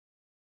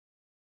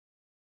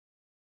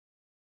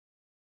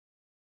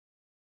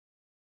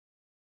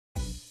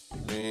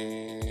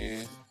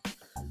Man,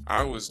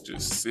 I was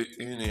just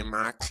sitting in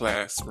my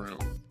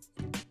classroom,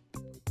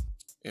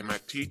 and my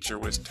teacher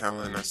was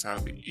telling us how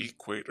the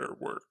equator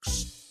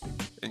works.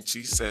 And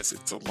she says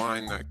it's a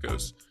line that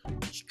goes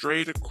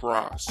straight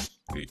across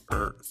the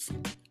earth,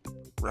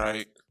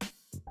 right?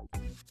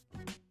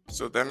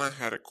 So then I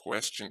had a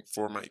question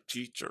for my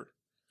teacher,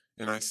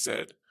 and I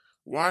said,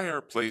 why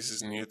are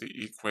places near the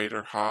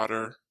equator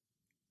hotter?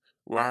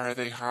 Why are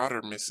they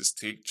hotter, Mrs.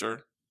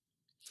 Teacher?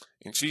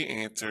 And she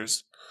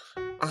answers,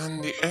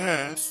 on the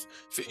Earth,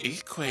 the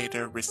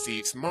equator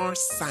receives more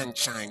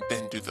sunshine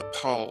than do the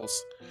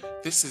poles.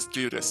 This is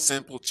due to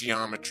simple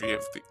geometry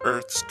of the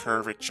Earth's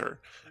curvature.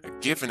 A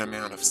given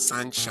amount of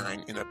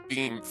sunshine in a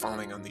beam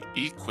falling on the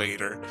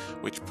equator,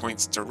 which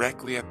points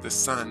directly at the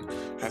sun,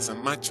 has a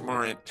much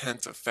more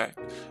intense effect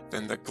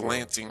than the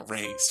glancing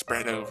rays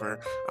spread over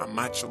a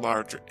much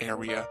larger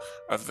area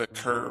of the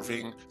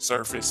curving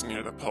surface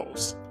near the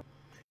poles.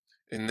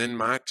 And then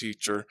my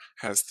teacher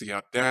has the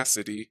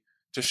audacity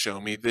to show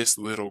me this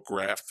little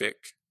graphic.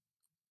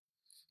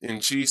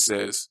 And she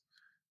says,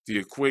 the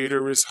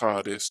equator is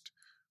hottest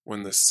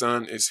when the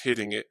sun is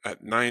hitting it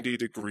at 90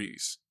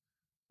 degrees.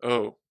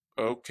 Oh,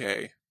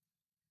 okay.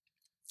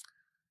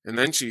 And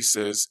then she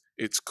says,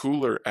 it's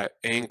cooler at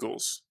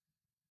angles.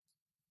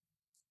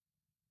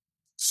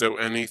 So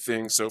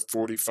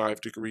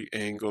 45-degree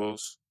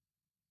angles,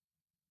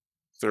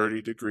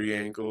 30-degree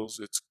angles,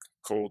 it's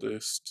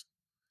coldest.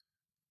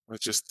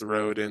 Let's just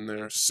throw it in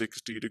there,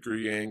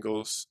 60-degree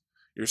angles.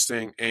 You're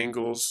saying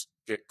angles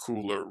get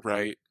cooler,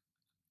 right?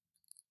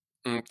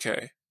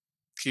 Okay.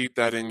 Keep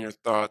that in your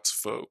thoughts,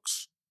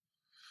 folks.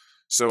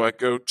 So I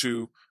go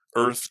to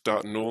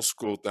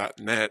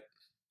earth.nullschool.net,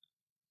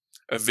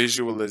 a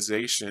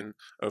visualization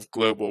of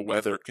global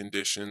weather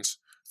conditions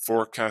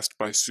forecast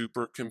by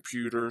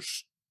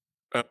supercomputers,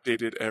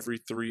 updated every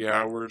 3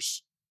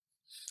 hours,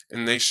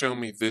 and they show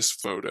me this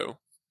photo.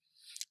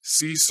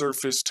 Sea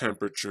surface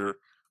temperature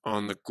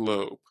on the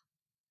globe.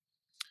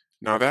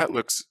 Now that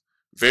looks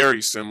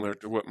very similar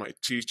to what my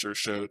teacher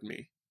showed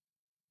me,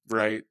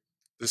 right?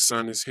 The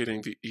sun is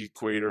hitting the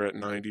equator at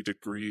 90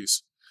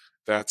 degrees.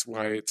 That's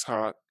why it's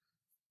hot,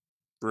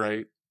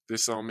 right?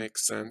 This all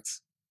makes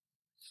sense.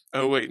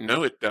 Oh wait,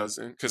 no it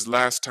doesn't, because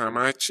last time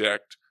I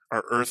checked,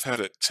 our Earth had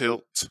a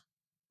tilt.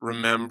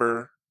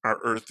 Remember, our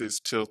Earth is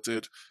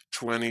tilted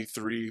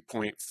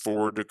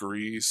 23.4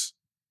 degrees.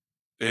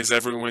 Is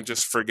everyone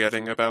just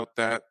forgetting about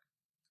that?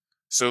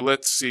 So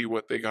let's see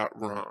what they got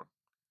wrong.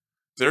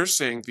 They're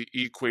saying the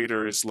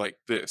equator is like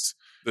this.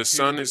 The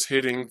sun is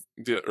hitting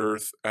the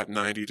Earth at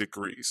 90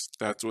 degrees.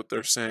 That's what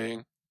they're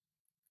saying.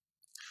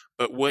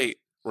 But wait,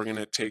 we're going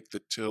to take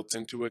the tilt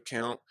into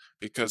account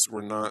because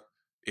we're not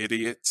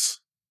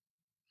idiots.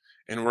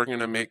 And we're going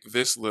to make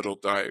this little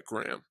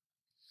diagram.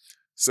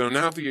 So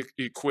now the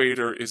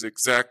equator is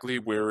exactly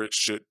where it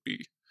should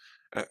be,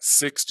 at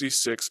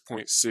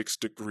 66.6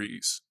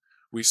 degrees.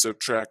 We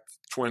subtract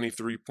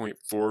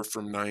 23.4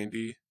 from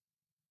 90,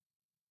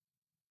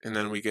 and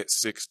then we get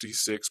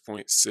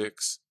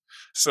 66.6.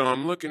 So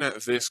I'm looking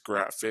at this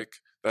graphic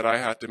that I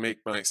had to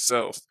make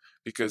myself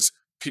because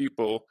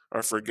people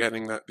are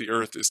forgetting that the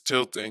Earth is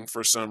tilting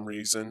for some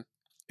reason.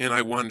 And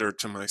I wonder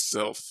to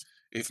myself,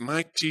 if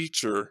my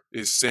teacher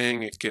is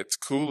saying it gets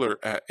cooler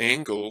at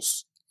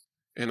angles,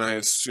 and I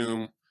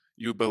assume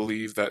you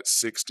believe that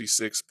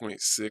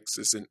 66.6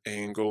 is an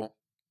angle,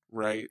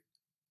 right?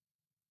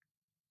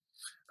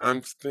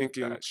 I'm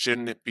thinking,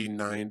 shouldn't it be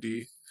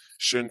 90?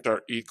 Shouldn't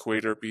our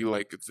equator be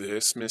like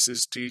this,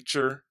 Mrs.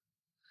 Teacher?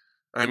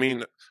 I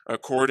mean,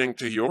 according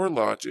to your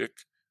logic,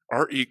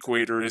 our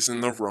equator is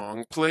in the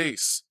wrong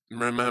place.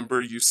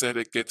 Remember you said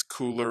it gets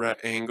cooler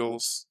at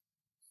angles?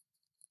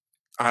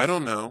 I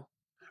don't know,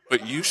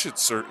 but you should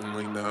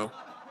certainly know.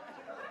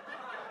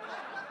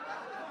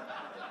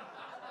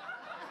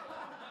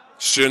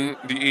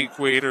 Shouldn't the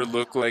equator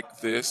look like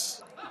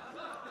this?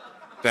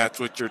 That's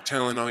what you're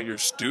telling all your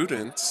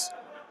students.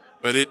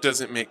 But it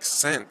doesn't make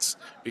sense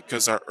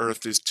because our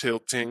Earth is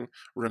tilting,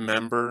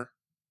 remember?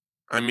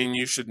 I mean,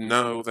 you should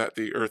know that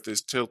the Earth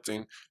is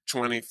tilting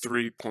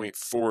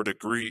 23.4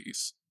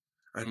 degrees.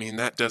 I mean,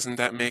 doesn't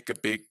that make a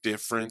big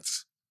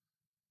difference?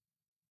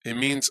 It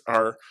means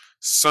our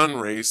sun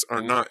rays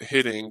are not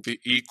hitting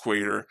the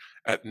equator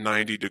at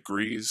 90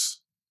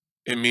 degrees.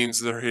 It means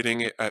they're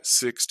hitting it at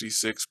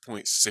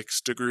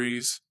 66.6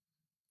 degrees.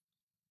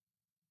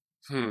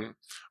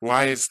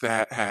 Why is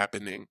that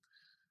happening?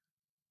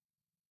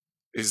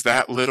 Is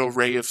that little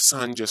ray of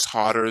sun just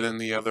hotter than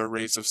the other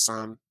rays of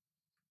sun?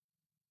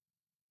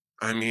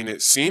 I mean,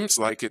 it seems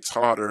like it's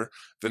hotter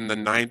than the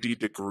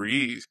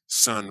 90-degree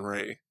sun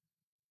ray.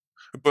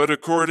 But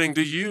according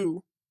to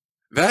you,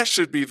 that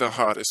should be the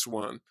hottest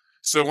one.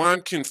 So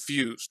I'm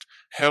confused.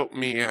 Help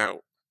me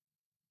out.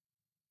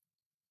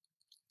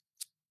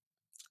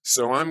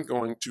 So I'm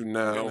going to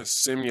now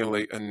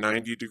simulate a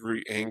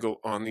 90-degree angle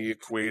on the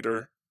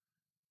equator,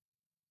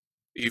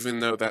 even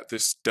though that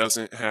this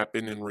doesn't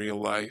happen in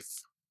real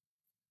life.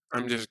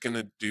 I'm just going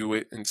to do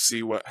it and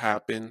see what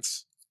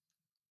happens.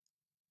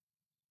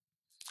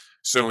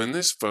 So in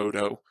this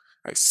photo,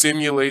 I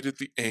simulated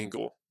the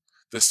angle.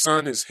 The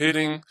sun is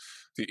hitting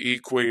the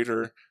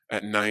equator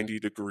at 90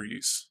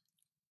 degrees.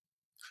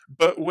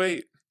 But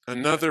wait,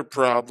 another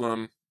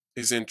problem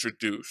is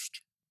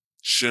introduced.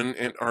 Shouldn't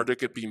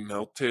Antarctica be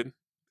melted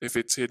if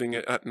it's hitting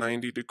it at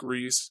 90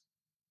 degrees?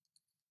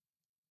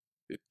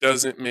 It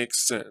doesn't make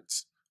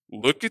sense.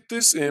 Look at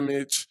this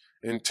image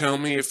and tell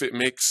me if it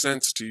makes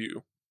sense to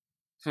you.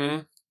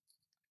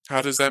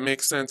 How does that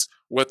make sense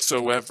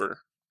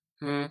whatsoever?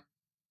 I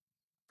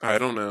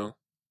don't know.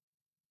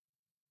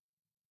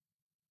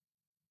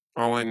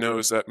 All I know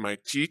is that my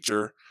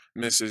teacher,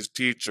 Mrs.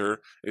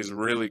 Teacher, is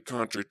really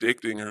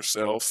contradicting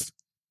herself,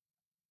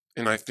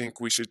 and I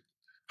think we should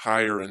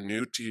hire a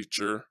new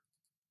teacher,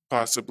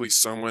 possibly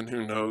someone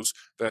who knows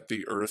that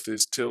the earth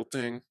is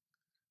tilting.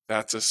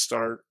 That's a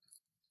start.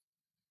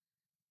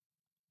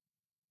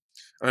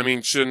 I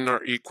mean, shouldn't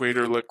our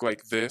equator look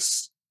like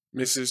this,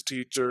 Mrs.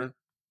 Teacher?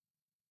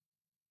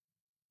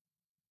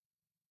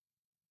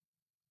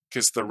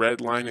 Because the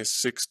red line is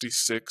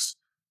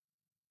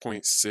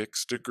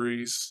 66.6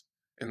 degrees,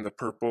 and the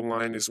purple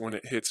line is when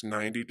it hits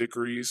 90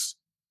 degrees.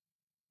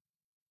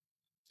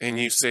 And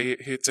you say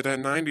it hits it at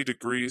 90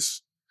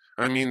 degrees.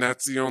 I mean,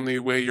 that's the only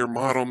way your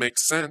model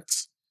makes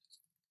sense.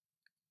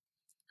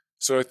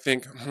 So I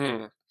think,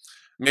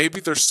 maybe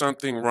there's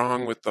something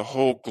wrong with the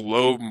whole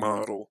globe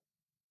model.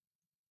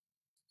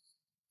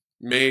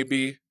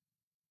 Maybe.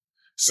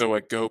 So I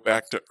go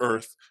back to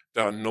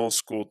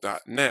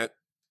earth.nullschool.net,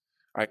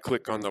 I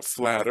click on the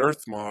flat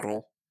earth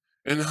model,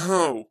 and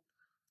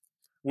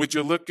would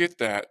you look at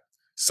that?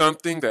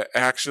 Something that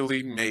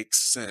actually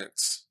makes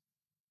sense,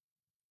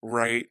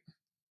 right?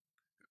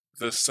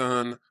 The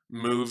sun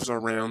moves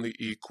around the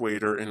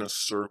equator in a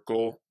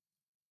circle,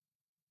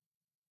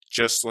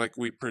 just like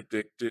we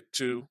predict it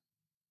to,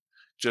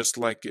 just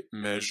like it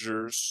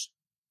measures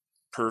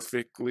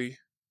perfectly.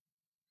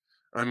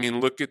 I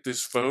mean, look at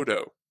this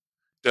photo.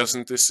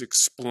 Doesn't this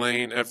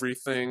explain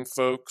everything,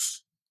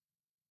 folks?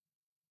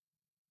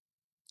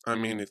 I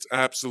mean, it's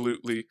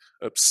absolutely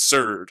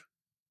absurd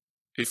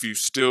if you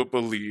still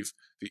believe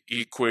the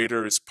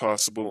equator is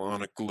possible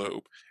on a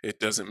globe. It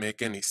doesn't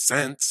make any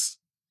sense.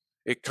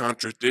 It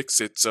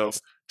contradicts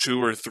itself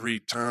 2 or 3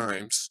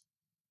 times.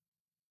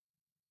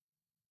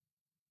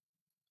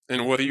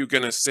 And what are you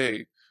going to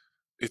say?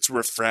 It's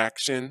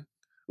refraction?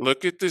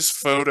 Look at this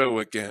photo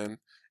again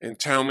and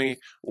tell me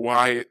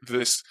why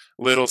this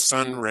little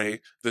sun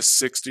ray, the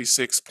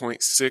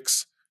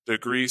 66.6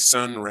 degree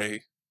sun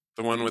ray,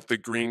 the one with the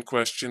green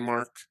question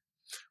mark,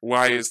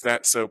 why is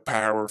that so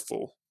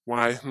powerful?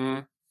 Why,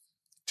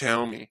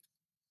 Tell me.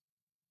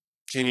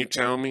 Can you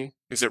tell me?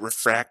 Is it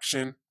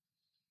refraction?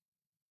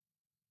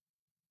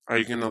 Are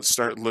you going to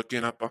start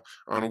looking up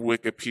on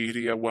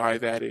Wikipedia why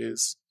that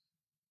is?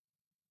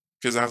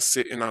 Because I'll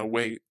sit and I'll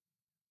wait.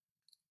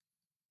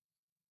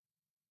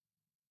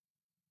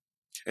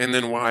 And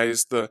then why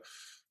is the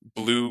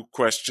blue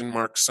question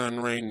mark sun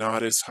ray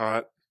not as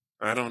hot?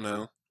 I don't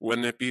know.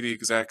 Wouldn't it be the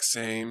exact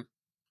same?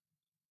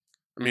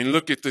 I mean,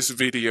 look at this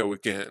video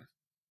again,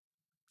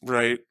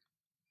 right?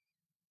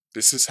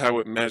 This is how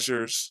it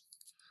measures.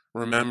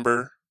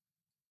 Remember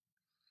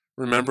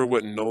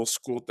what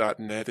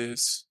nullschool.net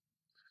is?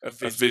 A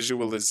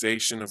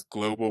visualization of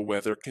global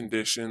weather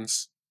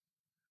conditions,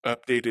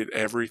 updated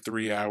every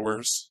 3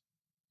 hours.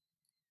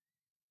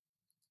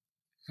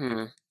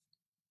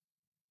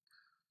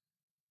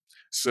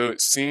 So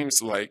it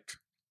seems like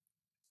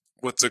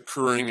what's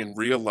occurring in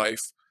real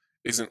life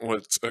isn't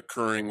what's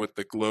occurring with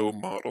the globe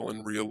model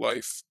in real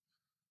life.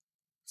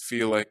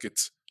 Feel like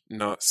it's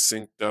not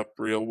synced up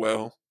real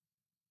well.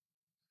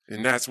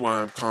 And that's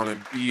why I'm calling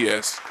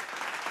BS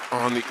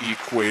on the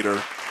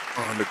equator,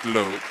 on the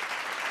globe.